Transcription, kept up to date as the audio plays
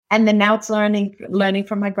And then now it's learning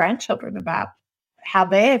from my grandchildren about how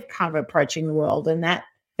they're kind of approaching the world. And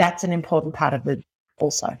that's an important part of it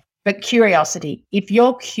also. But curiosity. If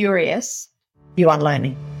you're curious, you are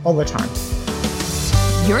learning all the time.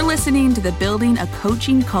 You're listening to the Building a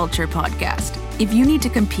Coaching Culture podcast. If you need to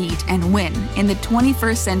compete and win in the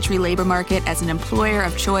 21st century labor market as an employer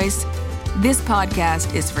of choice, this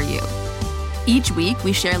podcast is for you. Each week,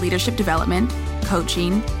 we share leadership development,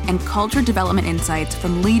 coaching, and culture development insights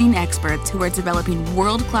from leading experts who are developing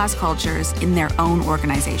world-class cultures in their own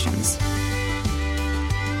organizations.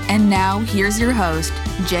 And now, here's your host,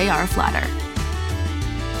 J.R. Flatter.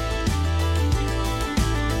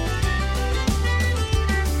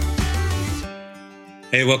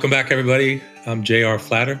 Hey, welcome back, everybody. I'm J.R.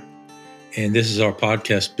 Flatter, and this is our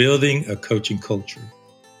podcast, Building a Coaching Culture.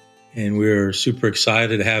 And we're super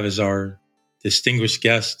excited to have as our distinguished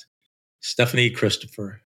guest, Stephanie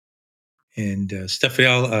Christopher. And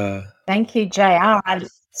Stephanie, thank you, JR.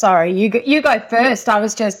 Sorry, you go first.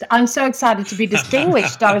 I'm so excited to be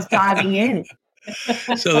distinguished. I was diving in.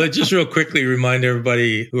 So let's just real quickly remind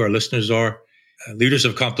everybody who our listeners are, leaders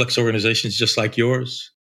of complex organizations just like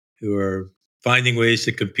yours, who are finding ways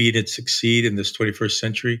to compete and succeed in this 21st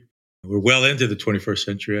century. We're well into the 21st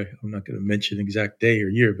century. I'm not going to mention the exact day or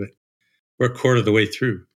year, but we're a quarter of the way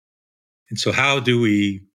through. And so how do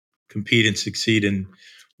we compete and succeed? And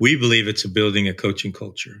we believe it's building a coaching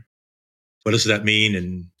culture. What does that mean?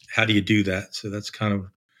 And how do you do that? So that's kind of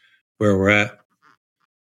where we're at.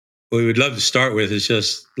 What we would love to start with is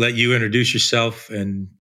just let you introduce yourself. And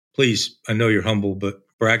please, I know you're humble, but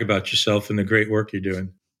brag about yourself and the great work you're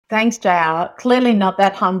doing. Thanks, JR. Clearly not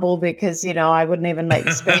that humble because, I wouldn't even let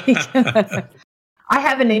you speak. I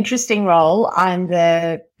have an interesting role. I'm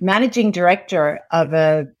the managing director of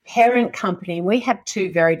a parent company. We have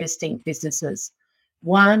two very distinct businesses.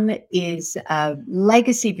 One is a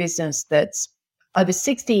legacy business that's over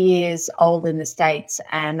 60 years old in the States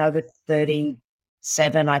and over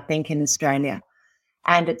 37, I think, in Australia.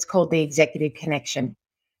 And it's called the Executive Connection.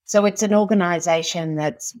 So it's an organization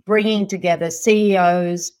that's bringing together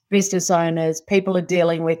CEOs, business owners, people are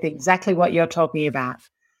dealing with exactly what you're talking about.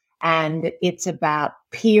 And it's about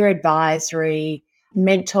peer advisory,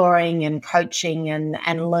 mentoring and coaching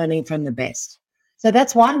and learning from the best. So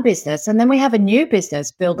that's one business. And then we have a new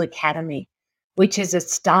business, Build Academy, which is a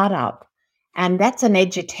startup. And that's an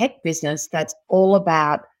edutech business that's all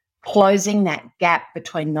about closing that gap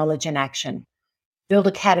between knowledge and action. Build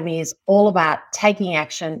Academy is all about taking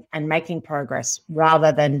action and making progress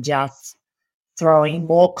rather than just throwing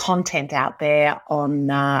more content out there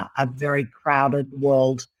on a very crowded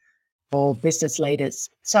world for business leaders.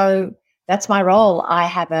 So that's my role. I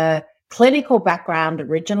have a clinical background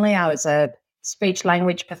originally. I was a speech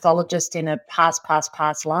language pathologist in a past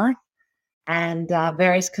life and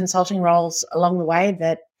various consulting roles along the way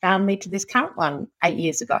that found me to this current one 8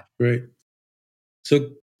 years ago. Great. So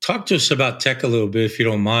talk to us about tech a little bit, if you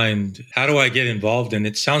don't mind. How do I get involved in it?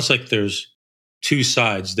 It sounds like there's two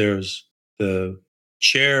sides. There's the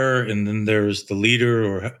chair and then there's the leader,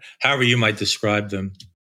 or however you might describe them.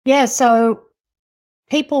 Yeah, so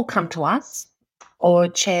people come to us or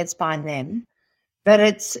chairs find them, but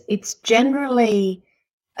it's generally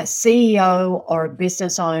a CEO or a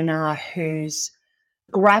business owner who's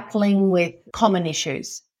grappling with common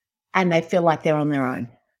issues and they feel like they're on their own.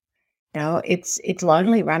 It's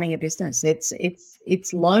lonely running a business.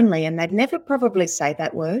 It's lonely, and they'd never probably say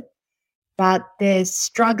that word, but they're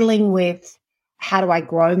struggling with how do I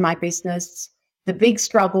grow my business? The big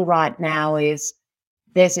struggle right now is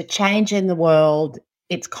there's a change in the world.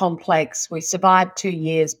 It's complex. We survived 2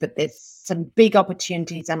 years, but there's some big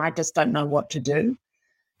opportunities and I just don't know what to do.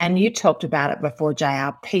 And you talked about it before, JR.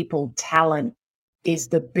 People, talent is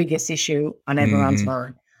the biggest issue on everyone's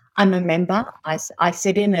mind. I'm a member. I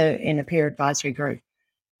sit in a peer advisory group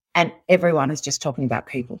and everyone is just talking about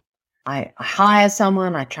people. I hire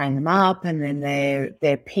someone, I train them up, and then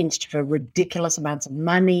they're pinched for ridiculous amounts of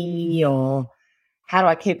money, or how do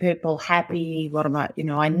I keep people happy? What am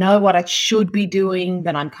I know what I should be doing,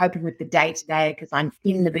 but I'm coping with the day-to-day because I'm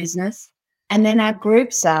in the business. And then our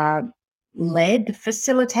groups are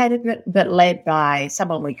facilitated, but led by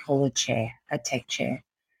someone we call a chair, a tech chair.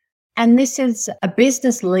 And this is a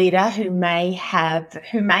business leader who may have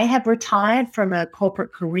retired from a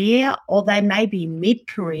corporate career, or they may be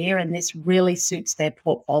mid-career and this really suits their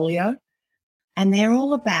portfolio. And they're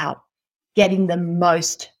all about getting the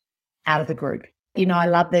most out of the group. I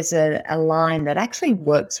love there's a line that actually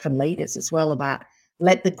works for leaders as well about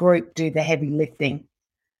let the group do the heavy lifting.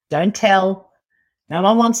 Don't tell. No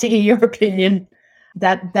one wants to hear your opinion.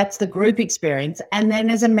 That's the group experience. And then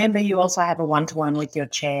as a member, you also have a one-to-one with your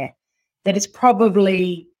chair that is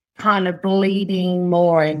probably kind of bleeding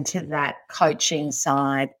more into that coaching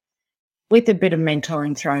side with a bit of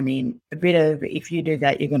mentoring thrown in, a bit of, if you do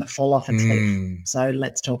that, you're going to fall off a cliff. So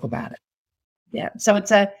let's talk about it. Yeah. So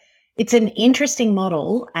it's an interesting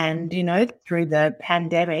model. And, through the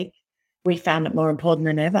pandemic, we found it more important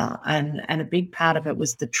than ever. And a big part of it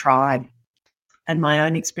was the tribe. And my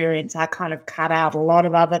own experience, I kind of cut out a lot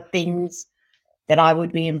of other things that I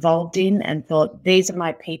would be involved in and thought, these are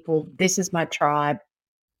my people, this is my tribe,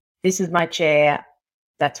 this is my chair,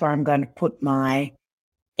 that's where I'm going to put my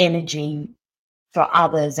energy for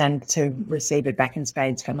others and to receive it back in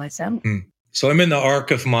spades for myself. So I'm in the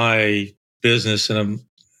arc of my business, and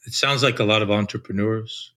it sounds like a lot of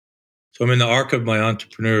entrepreneurs. So I'm in the arc of my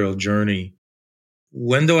entrepreneurial journey.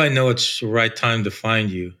 When do I know it's the right time to find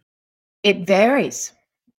you? It varies.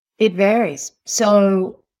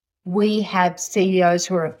 So we have CEOs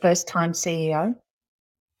who are a first-time CEO,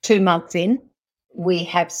 2 months in. We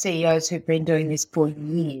have CEOs who've been doing this for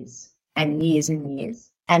years and years and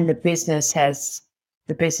years. And the business has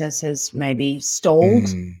maybe stalled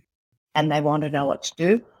and they want to know what to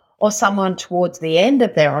do. Or someone towards the end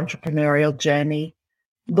of their entrepreneurial journey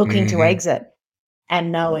looking to exit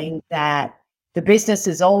and knowing that the business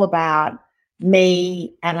is all about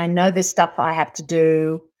me and I know there's stuff I have to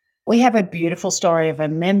do. We have a beautiful story of a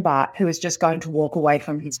member who is just going to walk away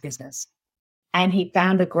from his business. And he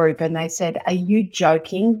found a group and they said, are you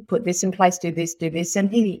joking? Put this in place, do this.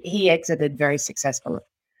 And he exited very successfully.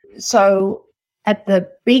 So at the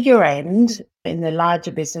bigger end, in the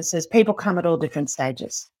larger businesses, people come at all different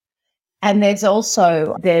stages. And there's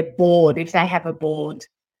also their board. If they have a board,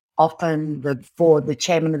 often the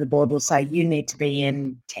chairman of the board will say, you need to be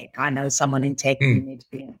in tech. I know someone in tech you need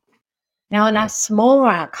to be in. Now, in a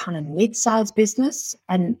smaller kind of mid-sized business,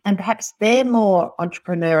 and perhaps they're more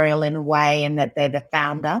entrepreneurial in a way in that they're the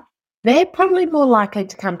founder, they're probably more likely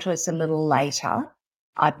to come to us a little later.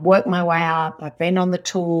 I've worked my way up. I've been on the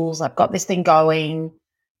tools. I've got this thing going.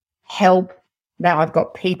 Help. Now I've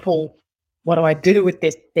got people. What do I do with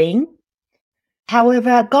this thing?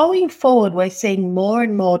 However, going forward, we're seeing more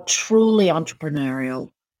and more truly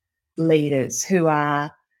entrepreneurial leaders who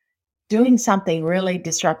are doing something really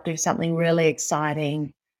disruptive, something really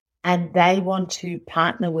exciting, and they want to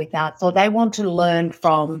partner with us or they want to learn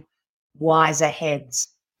from wiser heads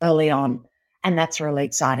early on. And that's really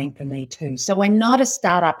exciting for me too. So we're not a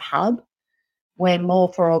startup hub. We're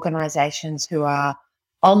more for organizations who are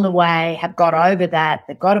on the way, have got over that,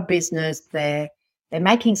 they've got a business, they're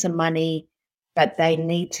making some money, but they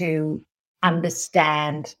need to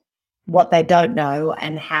understand what they don't know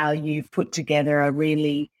and how you've put together a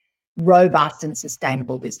really robust and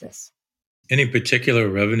sustainable business. Any particular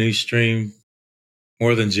revenue stream?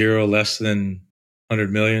 More than zero, less than 100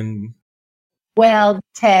 million? Well,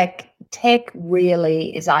 tech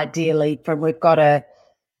really is ideally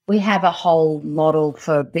we have a whole model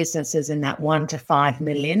for businesses in that 1 to 5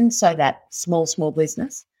 million. So that small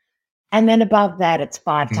business. And then above that, it's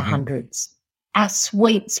 5 to hundreds. Our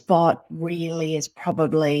sweet spot really is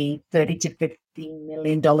probably $30 to $50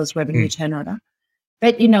 million revenue turnover.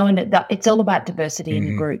 But, and it's all about diversity in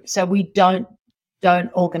the group. So we don't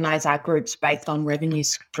organize our groups based on revenue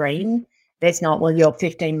stream. There's not, well, you're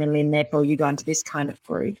 15 million, therefore you go into this kind of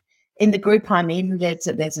group. In the group I'm in, there's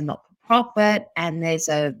a not-for-profit and there's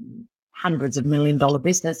a hundreds of $1 million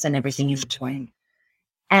business and everything in between.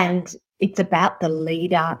 And it's about the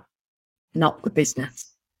leader, not the business.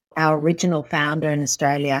 Our original founder in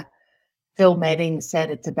Australia, Phil Medding, said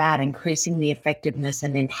it's about increasing the effectiveness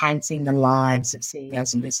and enhancing the lives of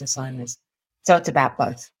CEOs and business owners. So it's about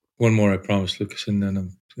both. One more, I promise, Lucas, and then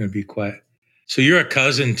I'm going to be quiet. So you're a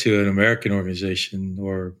cousin to an American organization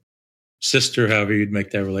or sister, however you'd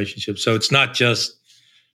make that relationship. So it's not just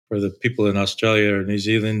for the people in Australia or New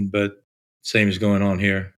Zealand, but same is going on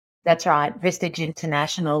here. That's right. Vistage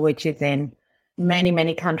International, which is in many,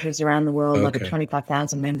 many countries around the world, over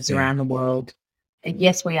 25,000 members around the world.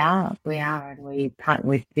 Yes, we are. And we partner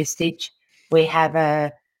with Vistage. We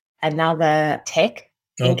have another tech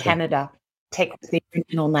in Canada. Tech was the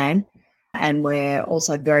original name. And we're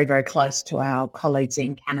also very, very close to our colleagues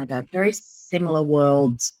in Canada. Very similar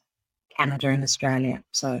worlds, Canada and Australia.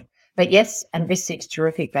 So, but yes, and Vistage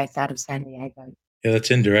terrific, based out of San Diego. Yeah,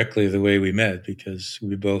 that's indirectly the way we met because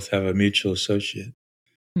we both have a mutual associate.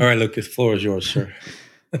 All right, Lucas, the floor is yours, sir.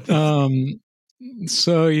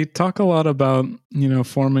 So you talk a lot about,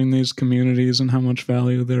 forming these communities and how much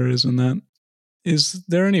value there is in that. Is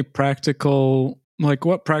there any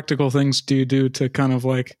what practical things do you do to kind of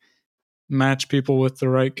match people with the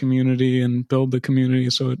right community and build the community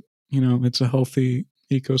so it, it's a healthy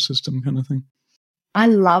ecosystem kind of thing? I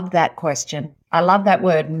love that question. I love that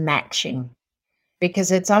word matching,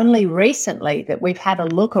 because it's only recently that we've had a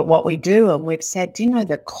look at what we do and we've said,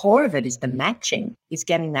 the core of it is the matching, is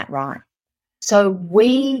getting that right. So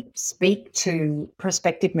we speak to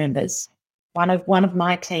prospective members, one of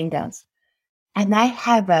my team does, and they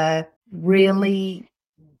have a really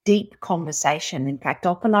deep conversation. In fact,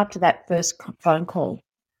 often after that first phone call,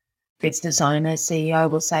 business owner, CEO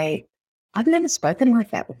will say, I've never spoken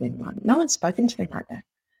like that with anyone. No one's spoken to me like that.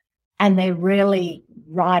 And they're really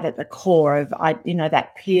right at the core of,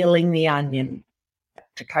 that peeling the onion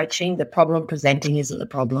to coaching. The problem presenting isn't the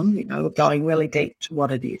problem, going really deep to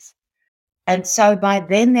what it is. And so by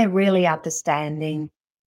then they're really understanding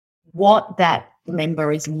what that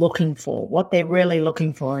member is looking for, what they're really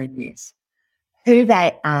looking for in this, who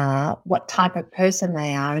they are, what type of person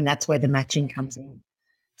they are, and that's where the matching comes in.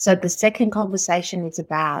 So the second conversation is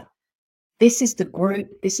about, this is the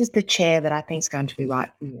group, this is the chair that I think is going to be right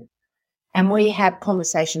for you. And we have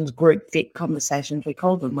conversations, group fit conversations, we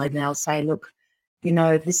call them, where they'll say, look,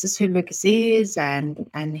 this is who Lucas is, and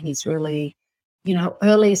he's really,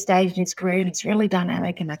 earlier stage in his career, and he's really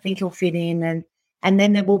dynamic, and I think he'll fit in. And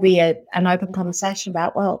then there will be an open conversation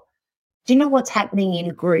about, well, do you know what's happening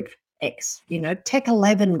in group X, Tech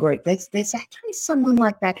 11 group? There's actually someone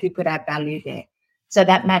like that who could add value there. So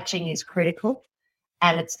that matching is critical,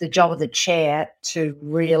 and it's the job of the chair to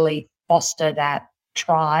really foster that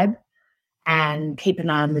tribe and keep an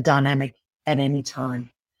eye on the dynamic at any time.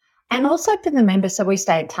 And also for the members, so we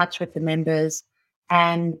stay in touch with the members,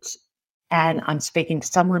 and I'm speaking to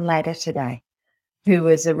someone later today who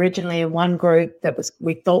was originally in one group that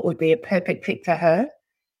we thought would be a perfect fit for her.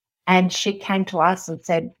 And she came to us and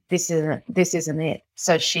said, this isn't it.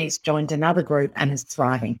 So she's joined another group and is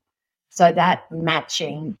thriving. So that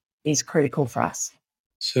matching is critical for us.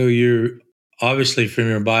 So you're obviously, from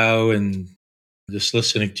your bio and just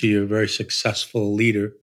listening to you, a very successful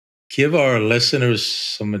leader. Give our listeners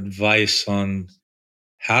some advice on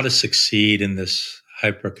how to succeed in this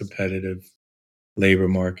hyper-competitive labor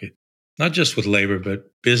market. Not just with labor,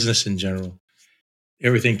 but business in general.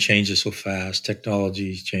 Everything changes so fast.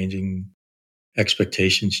 Technology is changing,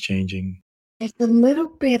 expectations changing. It's a little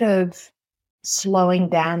bit of slowing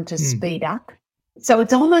down to speed up. So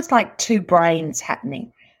it's almost like two brains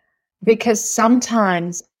happening, because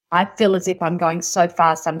sometimes I feel as if I'm going so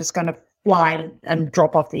fast, I'm just going to fly and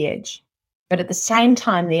drop off the edge. But at the same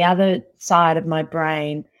time, the other side of my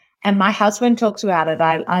brain, and my husband talks about it,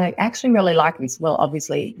 I actually really like this. Well,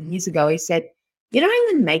 obviously, years ago, he said, in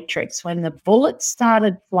the Matrix, when the bullets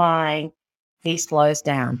started flying, he slows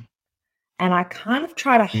down. And I kind of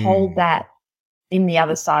try to hold that in the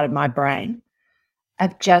other side of my brain,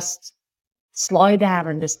 of just slow down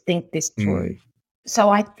and just think this through. So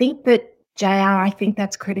I think that, JR, I think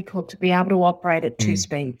that's critical, to be able to operate at two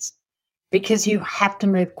speeds, because you have to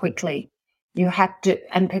move quickly. You have to,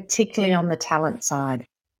 and particularly on the talent side,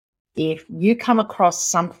 if you come across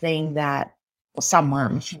something that, or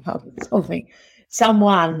someone that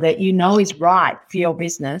is right for your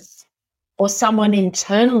business, or someone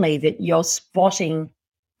internally that you're spotting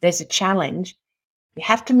there's a challenge, you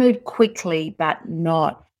have to move quickly, but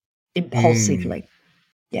not impulsively.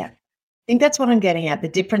 Yeah. I think that's what I'm getting at. The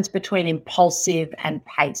difference between impulsive and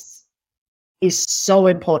pace is so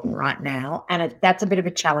important right now. And that's a bit of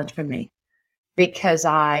a challenge for me, because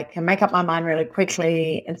I can make up my mind really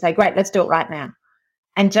quickly and say, great, let's do it right now.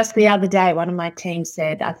 And just the other day, one of my team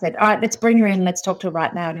said, I said, all right, let's bring her in. Let's talk to her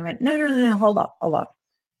right now. And he went, no, hold up.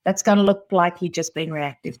 That's going to look like you're just being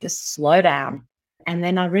reactive. Just slow down. And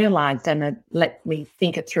then I realized, and it let me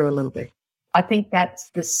think it through a little bit. I think that's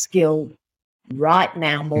the skill right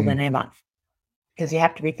now more than ever, because you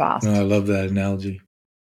have to be fast. No, I love that analogy.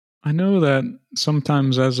 I know that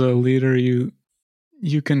sometimes as a leader, you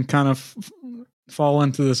can kind of fall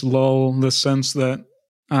into this lull, this sense that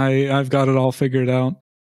I've got it all figured out.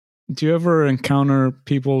 Do you ever encounter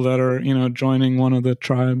people that are, joining one of the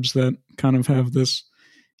tribes that kind of have this,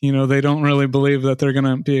 they don't really believe that they're going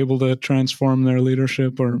to be able to transform their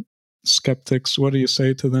leadership, or skeptics? What do you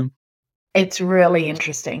say to them? It's really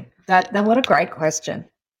interesting. That what a great question,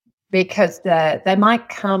 because they might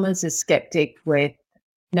come as a skeptic with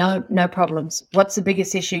no problems. What's the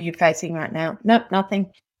biggest issue you're facing right now? Nope, nothing.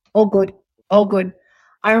 All good.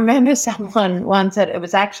 I remember someone once it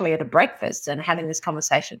was actually at a breakfast and having this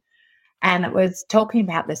conversation, and it was talking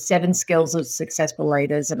about the 7 skills of successful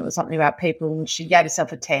leaders, and it was something about people, and she gave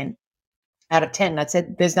herself a 10 out of 10. And I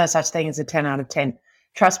said, there's no such thing as a 10 out of 10.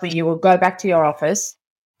 Trust me, you will go back to your office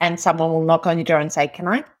and someone will knock on your door and say, can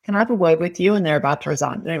I have a word with you? And they're about to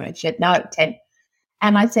resign. Anyway, she said, no, 10.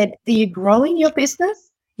 And I said, are you growing your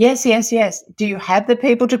business? Yes, yes, yes. Do you have the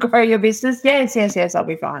people to grow your business? Yes, yes, yes, I'll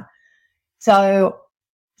be fine. So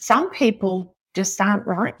some people just aren't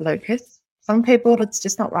right, Lucas. Some people it's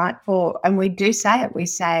just not right for, and we do say it. We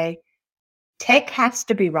say tech has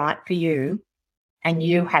to be right for you and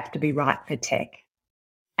you have to be right for tech.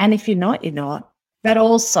 And if you're not, you're not. But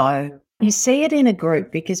also you see it in a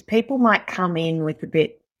group because people might come in with a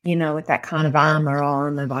bit, with that kind of armor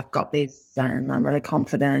on and I've got this and I'm really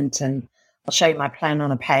confident and I'll show you my plan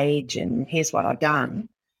on a page and here's what I've done.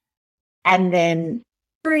 And then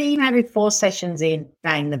 3, maybe 4 sessions in,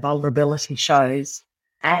 bang, the vulnerability shows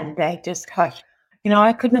and they just go,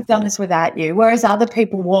 I couldn't have done this without you. Whereas other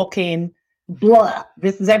people walk in, blah,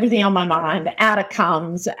 this is everything on my mind, out it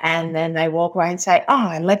comes, and then they walk away and say, oh,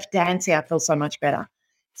 I left Dancy, I feel so much better.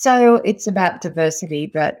 So it's about diversity,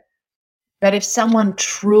 but if someone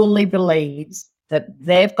truly believes that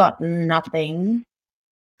they've got nothing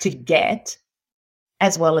to get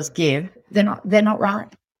as well as give, they're not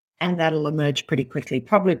right. And that'll emerge pretty quickly,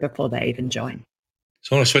 probably before they even join.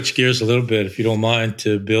 So I want to switch gears a little bit, if you don't mind,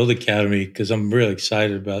 to Build Academy, because I'm really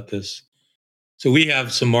excited about this. So we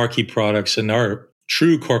have some marquee products, and our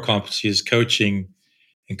true core competency is coaching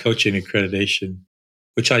and coaching accreditation,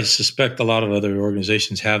 which I suspect a lot of other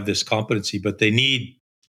organizations have this competency, but they need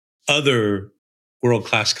other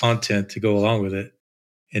world-class content to go along with it.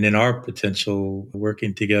 And in our potential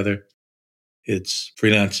working together, it's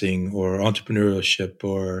freelancing or entrepreneurship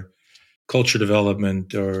or culture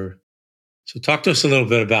development. So talk to us a little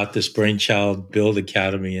bit about this brainchild Build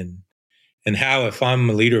Academy and how, if I'm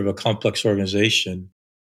a leader of a complex organization,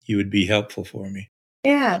 you would be helpful for me.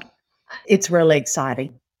 Yeah, it's really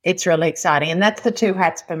exciting. It's really exciting. And that's the 2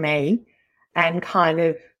 hats for me. And kind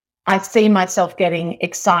of, I see myself getting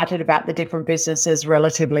excited about the different businesses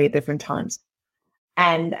relatively at different times.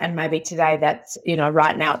 And maybe today that's,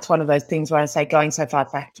 right now it's one of those things where I say going so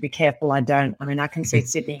fast, I have to be careful I don't. I mean, I can see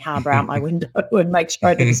Sydney Harbour out my window and make sure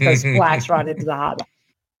I don't just go splash right into the harbour.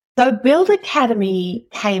 So Build Academy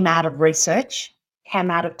came out of research, came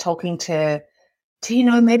out of talking to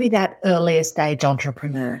maybe that earlier stage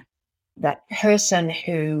entrepreneur, that person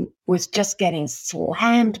who was just getting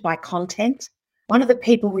slammed by content. One of the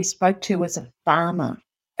people we spoke to was a farmer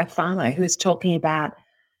who was talking about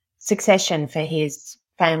succession for his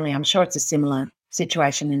family. I'm sure it's a similar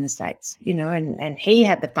situation in the States, and he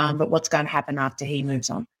had the farm, but what's going to happen after he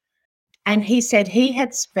moves on? And he said he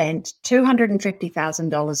had spent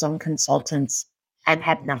 $250,000 on consultants and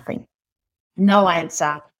had nothing. No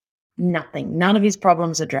answer, nothing. None of his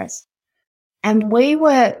problems addressed. And we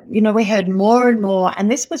heard more and more,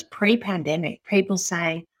 and this was pre-pandemic, people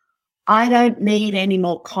saying, I don't need any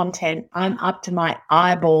more content. I'm up to my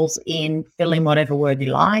eyeballs in fill in whatever word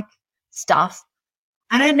you like, stuff.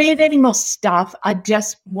 I don't need any more stuff. I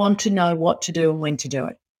just want to know what to do and when to do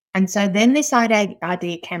it. And so then this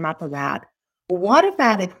idea came up about, what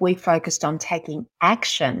about if we focused on taking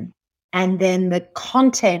action and then the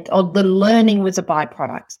content or the learning was a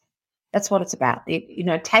byproduct? That's what it's about.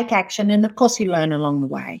 Take action and of course you learn along the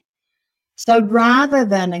way. So rather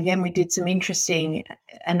than, again, we did some interesting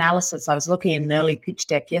analysis. I was looking at an early pitch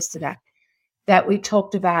deck yesterday that we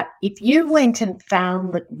talked about if you went and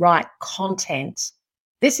found the right content,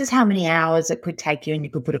 this is how many hours it could take you and you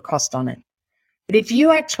could put a cost on it. But if you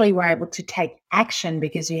actually were able to take action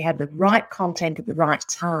because you had the right content at the right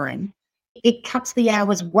time, it cuts the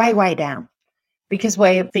hours way, way down because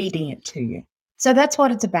we're feeding it to you. So that's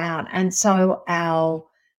what it's about. And so our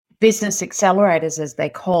business accelerators, as they're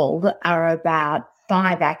called, are about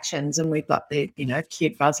 5 actions. And we've got the,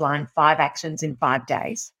 cute buzz line, 5 actions in 5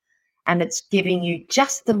 days. And it's giving you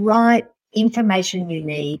just the right information you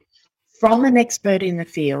need from an expert in the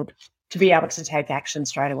field to be able to take action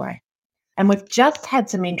straight away. And we've just had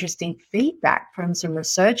some interesting feedback from some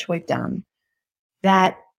research we've done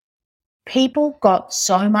that people got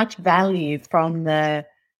so much value from the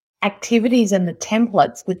activities and the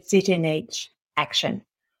templates that sit in each action.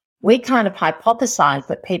 We kind of hypothesized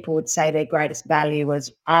that people would say their greatest value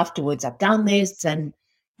was afterwards, I've done this and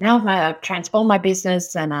now I've transformed my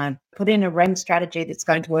business and I've put in a REM strategy that's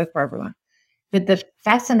going to work for everyone. But the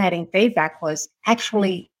fascinating feedback was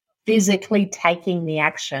actually physically taking the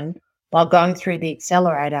action while going through the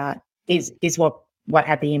accelerator is what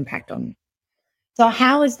had the impact on me. So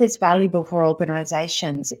how is this valuable for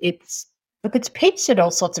organizations? It's pitched at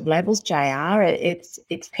all sorts of levels, JR.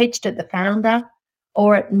 It's pitched at the founder,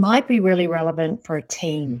 or it might be really relevant for a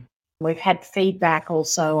team. We've had feedback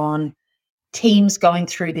also on teams going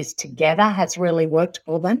through this together has really worked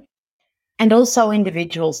for them. And also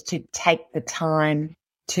individuals to take the time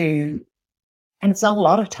to, and it's not a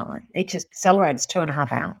lot of time, each accelerator is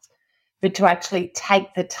 2.5 hours, but to actually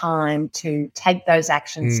take the time to take those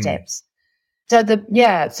action steps. So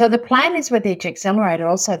the plan is with each accelerator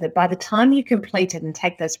also that by the time you complete it and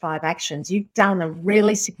take those 5 actions, you've done a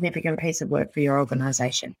really significant piece of work for your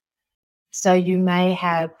organization. So you may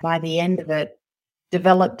have, by the end of it,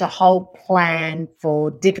 developed a whole plan for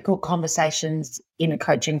difficult conversations in a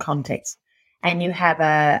coaching context. And you have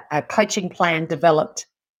a coaching plan developed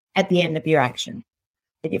at the end of your action,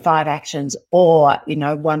 at your 5 actions. Or,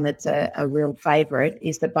 one that's a real favorite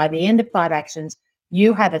is that by the end of 5 actions,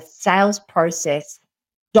 you have a sales process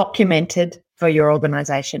documented for your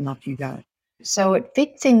organization. Off you go. So it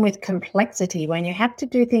fits in with complexity when you have to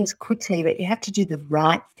do things quickly, but you have to do the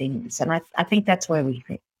right things. And I think that's where we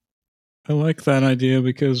fit. I like that idea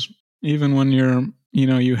because even when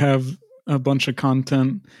you have a bunch of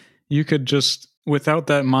content, you could just, without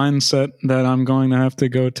that mindset that I'm going to have to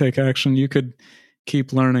go take action, you could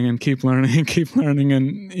keep learning and keep learning and keep learning,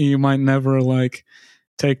 and you might never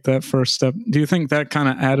take that first step. Do you think that kind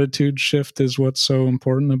of attitude shift is what's so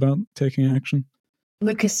important about taking action?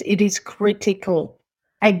 Lucas, it is critical.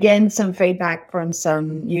 Again, some feedback from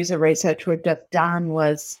some user research we've just done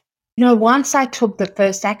was, once I took the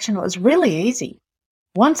first action, it was really easy.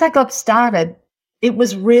 Once I got started, it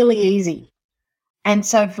was really easy. And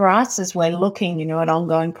so for us, as we're looking, at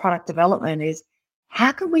ongoing product development, is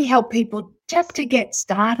how can we help people just to get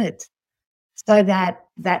started? So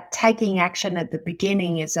that taking action at the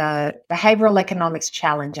beginning is a behavioral economics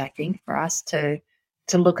challenge, I think, for us to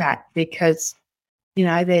look at, because,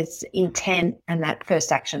 there's intent and that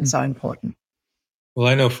first action is so important. Well,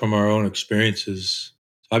 I know from our own experiences,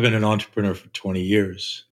 I've been an entrepreneur for 20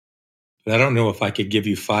 years, but I don't know if I could give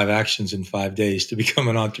you 5 actions in 5 days to become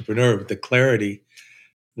an entrepreneur with the clarity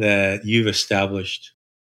that you've established.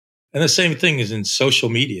 And the same thing is in social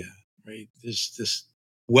media, right? There's this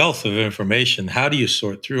wealth of information. How do you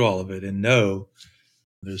sort through all of it and know?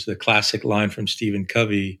 There's the classic line from Stephen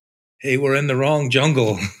Covey, "Hey, we're in the wrong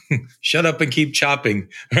jungle. Shut up and keep chopping."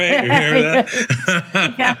 Right? Remember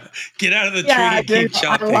that? Yeah. Get out of the tree and keep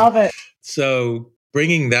chopping. I love it. So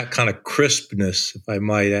bringing that kind of crispness, if I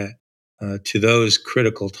might add, to those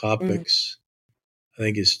critical topics, I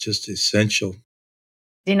think is just essential.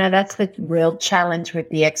 That's the real challenge with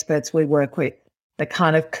the experts we work with, the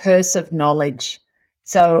kind of curse of knowledge.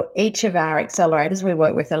 So each of our accelerators, we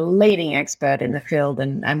work with a leading expert in the field,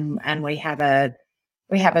 and we have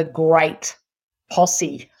a great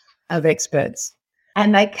posse of experts.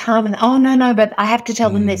 And they come and, oh, no, but I have to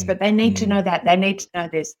tell them this, but they need to know that. They need to know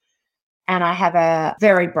this. And I have a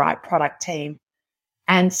very bright product team.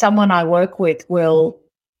 And someone I work with will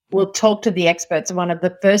talk to the experts. And one of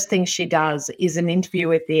the first things she does is an interview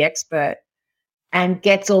with the expert and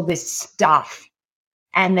gets all this stuff.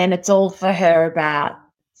 And then it's all for her about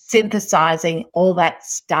synthesizing all that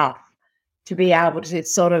stuff to be able to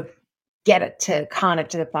sort of get it to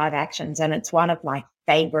the 5 actions. And it's one of my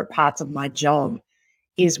favorite parts of my job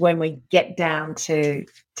is when we get down to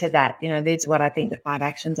that. This is what I think the 5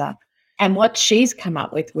 actions are. And what she's come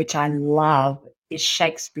up with, which I love, is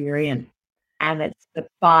Shakespearean. And it's the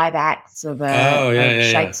 5 acts of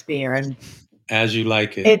Shakespeare. And As You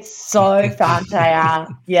Like It. It's so fun, Taya.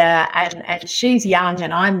 Yeah, and she's young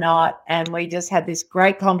and I'm not. And we just had this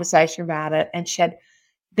great conversation about it. And she said,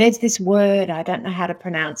 there's this word I don't know how to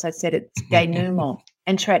pronounce. I said, it's denouement.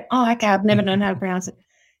 And she went, oh, okay, I've never known how to pronounce it.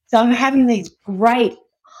 So I'm having these great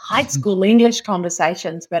high school English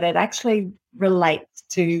conversations, but it actually relates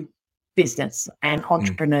to business and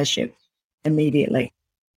entrepreneurship immediately.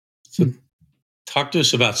 So talk to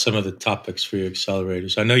us about some of the topics for your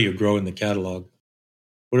accelerators. I know you're growing the catalog.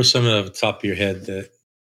 What are some of the top of your head that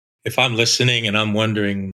if I'm listening and I'm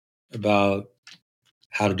wondering about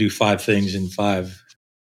how to do 5 things in 5,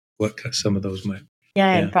 what some of those might be?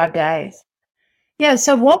 In 5 days. Yeah,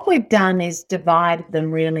 so what we've done is divide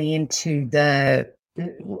them really into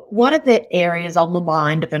what are the areas on the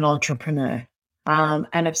mind of an entrepreneur?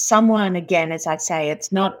 And if someone, again, as I say,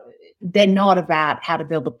 they're not about how to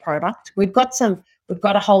build a product. We've got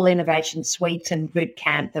a whole innovation suite and boot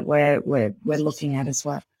camp that we're looking at as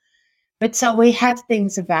well. But so we have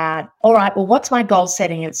things about, all right, well, what's my goal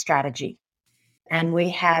setting and strategy? And we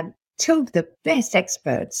have 2 of the best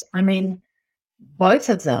experts. I mean, both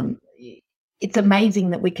of them. It's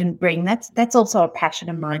amazing that we can bring, that's also a passion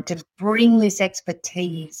of mine, to bring this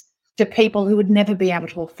expertise to people who would never be able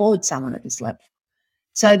to afford someone at this level.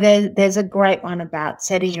 So there's a great one about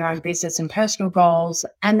setting your own business and personal goals,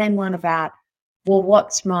 and then one about, well,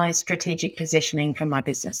 what's my strategic positioning for my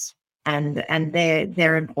business? And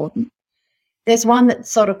they're important. There's one that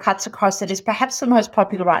sort of cuts across that is perhaps the most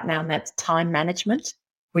popular right now, and that's time management,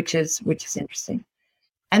 which is interesting.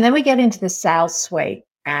 And then we get into the sales suite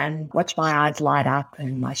and watch my eyes light up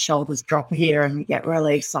and my shoulders drop here and get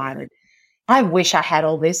really excited. I wish I had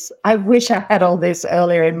all this. I wish I had all this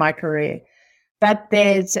earlier in my career. But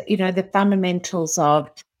there's, the fundamentals of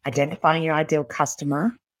identifying your ideal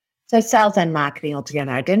customer. So sales and marketing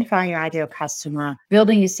altogether, identifying your ideal customer,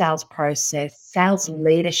 building your sales process, sales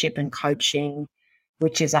leadership and coaching,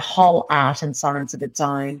 which is a whole art and science of its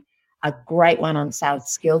own. A great one on sales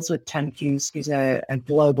skills with Tom Hughes, who's a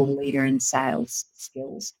global leader in sales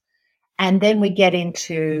skills. And then we get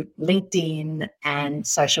into LinkedIn and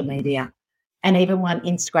social media, and even one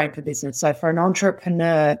Instagram for business. So for an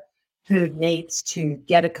entrepreneur who needs to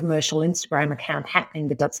get a commercial Instagram account happening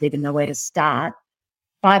but doesn't even know where to start,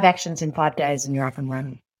 5 actions in 5 days and you're up and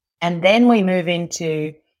running. And then we move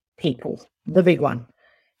into people, the big one.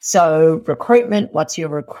 So recruitment, what's your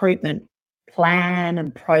recruitment plan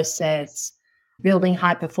and process, building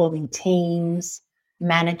high-performing teams,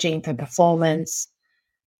 managing for performance.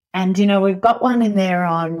 And, we've got one in there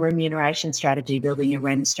on remuneration strategy, building a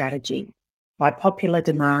REM strategy by popular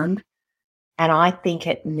demand. And I think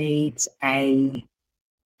it needs a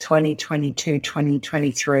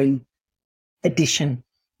 2022-2023 edition,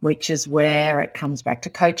 which is where it comes back to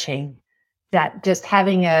coaching, that just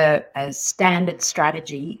having a standard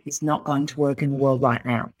strategy is not going to work in the world right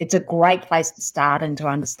now. It's a great place to start and to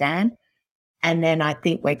understand. And then I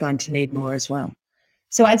think we're going to need more as well.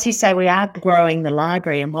 So as you say, we are growing the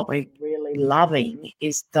library, and what we're really loving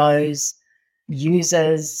is those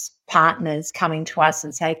users, partners coming to us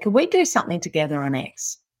and say, could we do something together on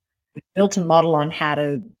X? We've built a model on how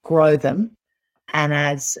to grow them. And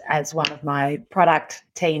as one of my product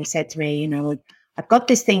team said to me, I've got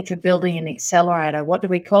this thing for building an accelerator. What do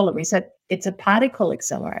we call it? We said, it's a particle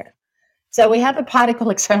accelerator. So we have a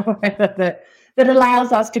particle accelerator that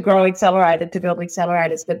allows us to grow to build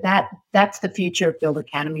accelerators. But that's the future of Build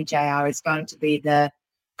Academy, JR. It's going to be the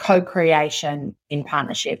co-creation in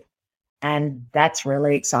partnership. And that's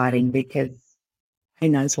really exciting because who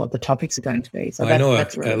knows what the topics are going to be. So I know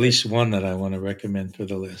that's really at least one that I want to recommend for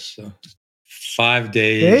the list. So 5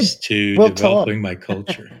 days to developing my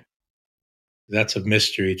culture. That's a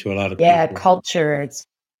mystery to a lot of people. Yeah, culture.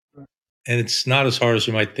 And it's not as hard as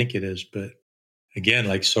you might think it is. But again,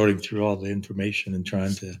 like sorting through all the information and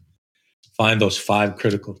trying to find those 5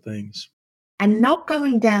 critical things. And not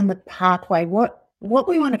going down the pathway. What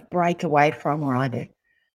we want to break away from, or I do,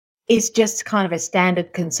 is just kind of a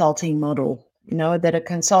standard consulting model, that a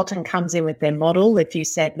consultant comes in with their model. If you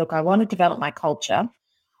said, look, I want to develop my culture.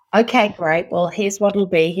 Okay, great. Well, here's what it'll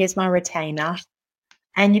be. Here's my retainer.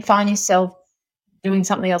 And you find yourself doing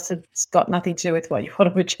something else that's got nothing to do with what you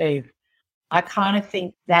want to achieve. I kind of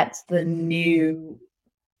think that's the new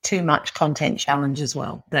too much content challenge as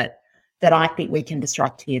well, that I think we can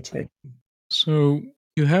disrupt here too. So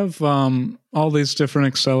you have all these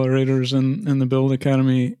different accelerators in the Build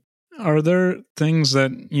Academy. Are there things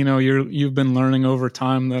that, you've been learning over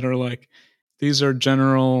time that are like, these are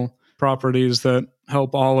general properties that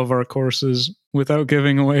help all of our courses without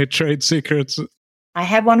giving away trade secrets? I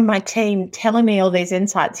had one of my team telling me all these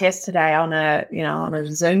insights yesterday on a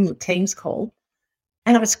Zoom Teams call,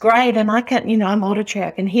 and it was great. And I can, I'm auditory,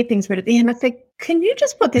 I can hear things, but at the end I think, can you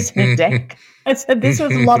just put this in a deck? I said, this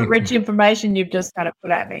was a lot of rich information you've just kind of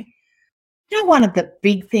put at me. One of the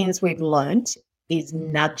big things we've learned is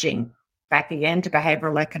nudging. Back again to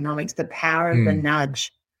behavioral economics, the power of the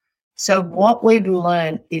nudge. So what we've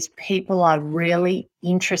learned is people are really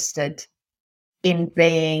interested in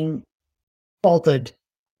being bothered,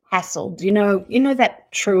 hassled. You know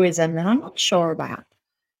that truism that I'm not sure about,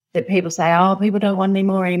 that people say, oh, people don't want any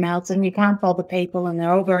more emails and you can't bother people and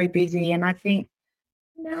they're all very busy. And I think,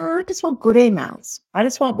 no, I just want good emails. I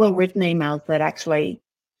just want well-written emails that actually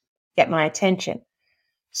get my attention.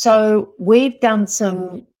 So we've done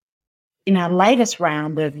some, in our latest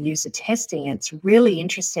round of user testing, it's really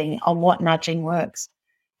interesting on what nudging works.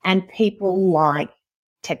 And people like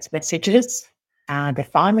text messages. They're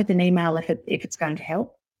fine with an email if it's going to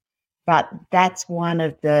help. But that's one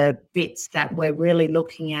of the bits that we're really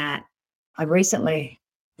looking at. I recently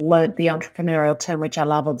learned the entrepreneurial term, which I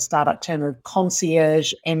love, on the startup term of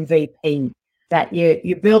concierge MVP, that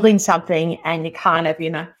you're building something and you kind of,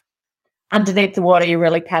 underneath the water, you're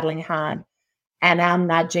really paddling hard. And our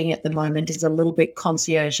nudging at the moment is a little bit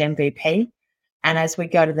concierge MVP. And as we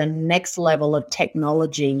go to the next level of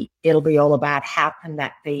technology, it'll be all about how can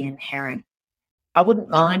that be inherent. I wouldn't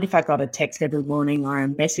mind if I got a text every morning or a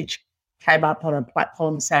message came up on a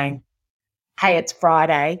platform saying, hey, it's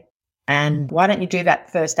Friday, and why don't you do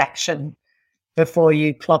that first action before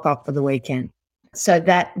you clock off for the weekend. So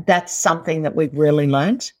that's something that we've really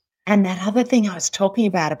learned. And that other thing I was talking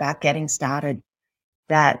about getting started,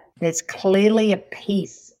 that there's clearly a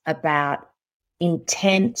piece about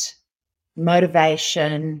intent,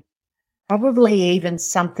 motivation, probably even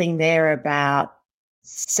something there about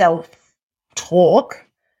self-talk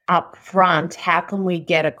up front. How can we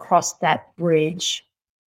get across that bridge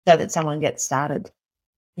so that someone gets started?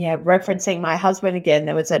 Yeah, referencing my husband again,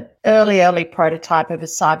 there was an early prototype of a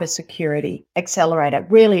cybersecurity accelerator,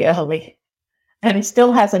 really early. And he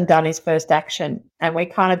still hasn't done his first action. And we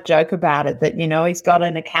kind of joke about it that, he's got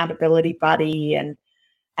an accountability buddy and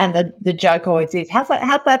the joke always is, how's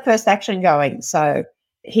that first action going? So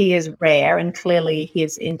he is rare and clearly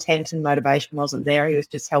his intent and motivation wasn't there. He was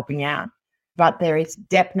just helping out. But there is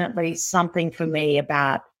definitely something for me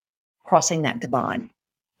about crossing that divide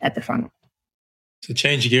at the front. To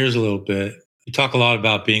change gears a little bit, we talk a lot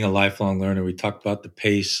about being a lifelong learner. We talk about the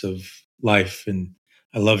pace of life, and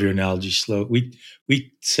I love your analogy, slow. We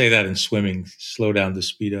say that in swimming, slow down to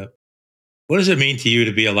speed up. What does it mean to you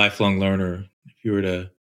to be a lifelong learner? If you were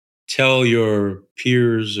to tell your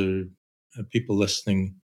peers or people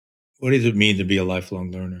listening, what does it mean to be a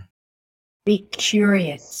lifelong learner? Be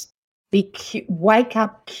curious. Wake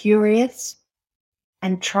up curious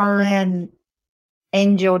and try and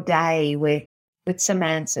end your day with some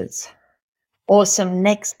answers or some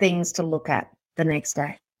next things to look at the next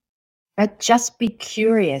day. But just be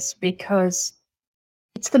curious, because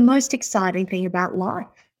it's the most exciting thing about life.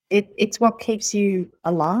 It's what keeps you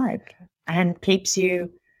alive and keeps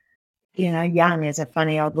you, young is a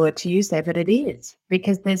funny old word to use there, but it is,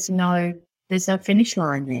 because there's no finish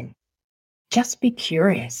line there. Just be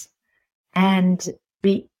curious and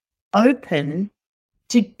be open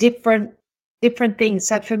to different things.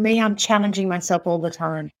 So for me, I'm challenging myself all the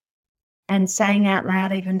time and saying out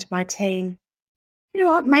loud, even to my team, you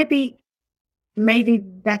know what, maybe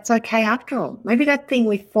that's okay after all. Maybe that thing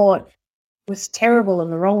we thought was terrible and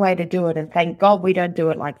the wrong way to do it, and thank God we don't do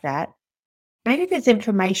it like that. Maybe there's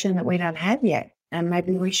information that we don't have yet, and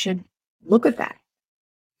maybe we should look at that.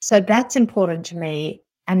 So that's important to me.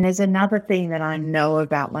 And there's another thing that I know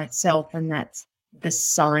about myself, and that's the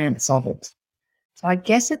science of it. So I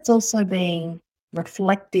guess it's also being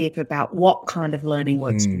reflective about what kind of learning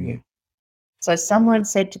works for you. So someone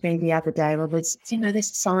said to me the other day, well, there's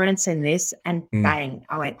science in this, and bang,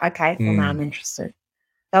 I went, okay, well, now I'm interested.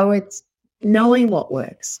 So it's knowing what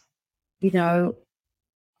works. A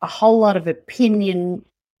whole lot of opinion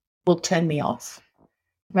will turn me off,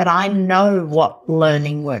 but I know what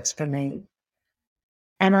learning works for me.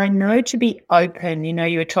 And I know to be open.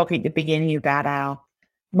 You were talking at the beginning about our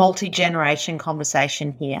multi-generation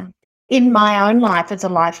conversation here. In my own life as a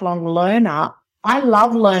lifelong learner, I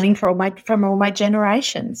love learning from all my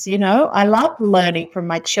generations. I love learning from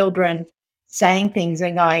my children, saying things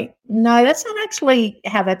and going, no, that's not actually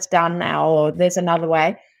how that's done now, or there's another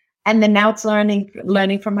way. And then now it's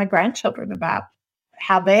learning from my grandchildren about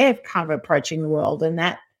how they're kind of approaching the world. And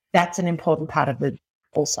that's an important part of it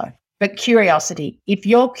also. But curiosity, if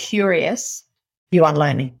you're curious, you are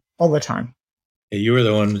learning all the time. Yeah, you were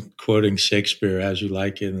the one quoting Shakespeare, as you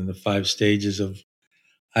like it, and the 5 stages of,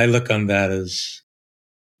 I look on that as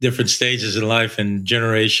different stages in life and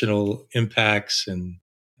generational impacts. And,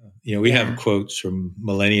 we have quotes from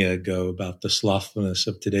millennia ago about the slothfulness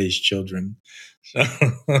of today's children. So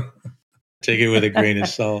take it with a grain of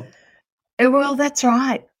salt. Well, that's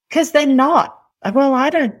right. Because they're not. Well, I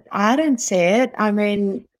don't see it. I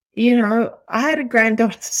mean, I had a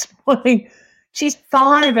granddaughter this morning. She's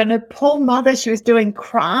 5, and her poor mother, she was doing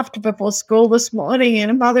craft before school this morning, and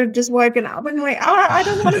her mother had just woken up and going, I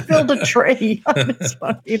don't want to build a tree.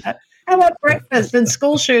 How about breakfast and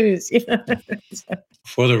school shoes?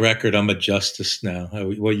 For the record, I'm a justice now.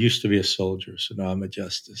 I used to be a soldier, so now I'm a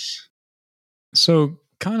justice. So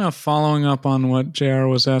kind of following up on what JR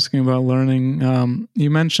was asking about learning, you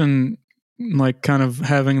mentioned like kind of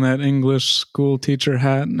having that English school teacher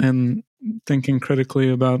hat and thinking critically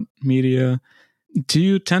about media. Do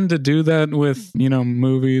you tend to do that with,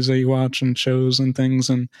 movies that you watch and shows and things?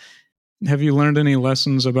 And have you learned any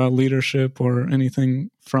lessons about leadership or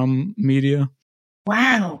anything from media?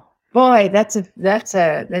 Wow. Boy, there's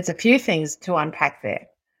a few things to unpack there.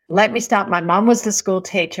 Let me start. My mum was the school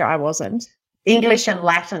teacher. I wasn't. English and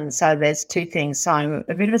Latin. So there's 2 things. So I'm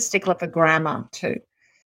a bit of a stickler for grammar too.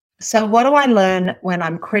 So what do I learn when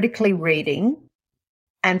I'm critically reading?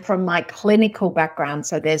 And from my clinical background,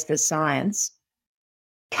 so there's the science,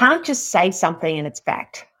 can't just say something and it's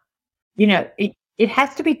fact. It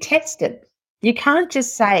has to be tested. You can't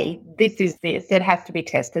just say this is this. It has to be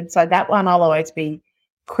tested. So that one I'll always be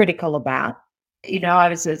critical about. I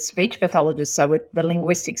was a speech pathologist, so with the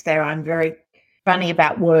linguistics there, I'm very funny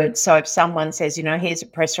about words. So if someone says, here's a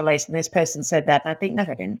press release and this person said that, and I think, no,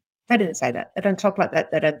 they didn't. They didn't say that. They don't talk like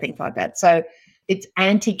that. They don't think like that. So it's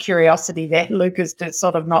anti-curiosity there, Lucas, to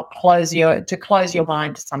sort of not close your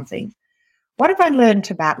mind to something. What have I learned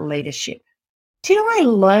about leadership? Do you know I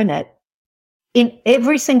learn it in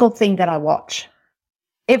every single thing that I watch?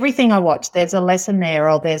 Everything I watch, there's a lesson there,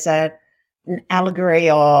 or there's an allegory,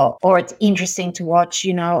 or it's interesting to watch.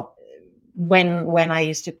 When I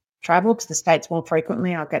used to travel to the States more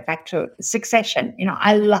frequently, I'll get back to Succession.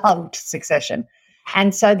 I loved Succession.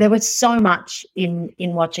 And so there was so much in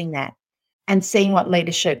watching that and seeing what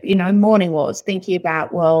leadership, Morning Wars, thinking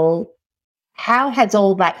about, well, how has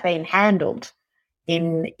all that been handled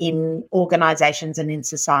in organizations and in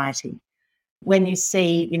society? When you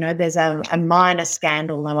see, there's a minor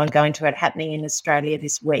scandal, I won't go into it, happening in Australia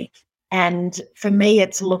this week. And for me,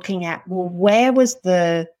 it's looking at, well, where was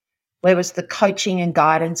the coaching and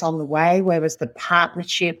guidance on the way? Where was the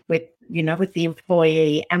partnership with the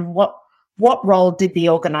employee? And what role did the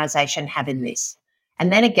organization have in this?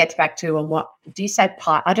 And then it gets back to, and what do you say?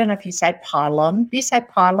 I don't know if you say pylon. Do you say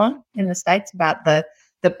pylon in the States about the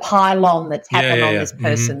pylon that's happened on this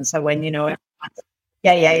person? Mm-hmm. So when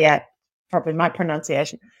probably my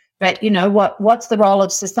pronunciation. But what's the role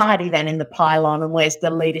of society then in the pylon, and where's the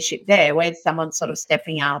leadership there? Where's someone sort of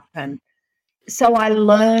stepping up? And so I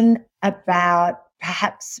learn about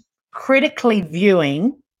perhaps critically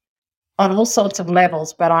viewing on all sorts of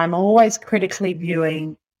levels, but I'm always critically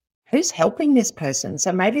viewing who's helping this person.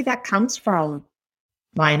 So maybe that comes from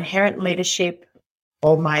my inherent leadership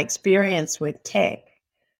or my experience with tech,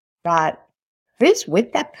 but who's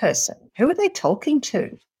with that person? Who are they talking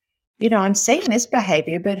to? I'm seeing this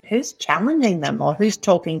behavior, but who's challenging them or who's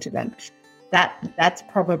talking to them? That's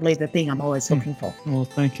probably the thing I'm always looking for. Well,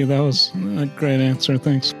 thank you. That was a great answer.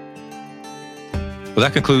 Thanks. Well,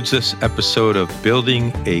 that concludes this episode of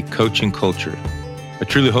Building a Coaching Culture. I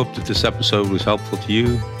truly hope that this episode was helpful to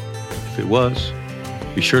you. If it was,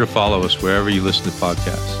 be sure to follow us wherever you listen to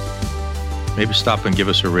podcasts. Maybe stop and give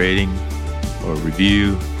us a rating or a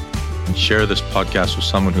review, and share this podcast with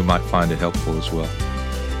someone who might find it helpful as well.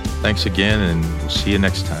 Thanks again, and we'll see you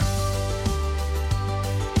next time.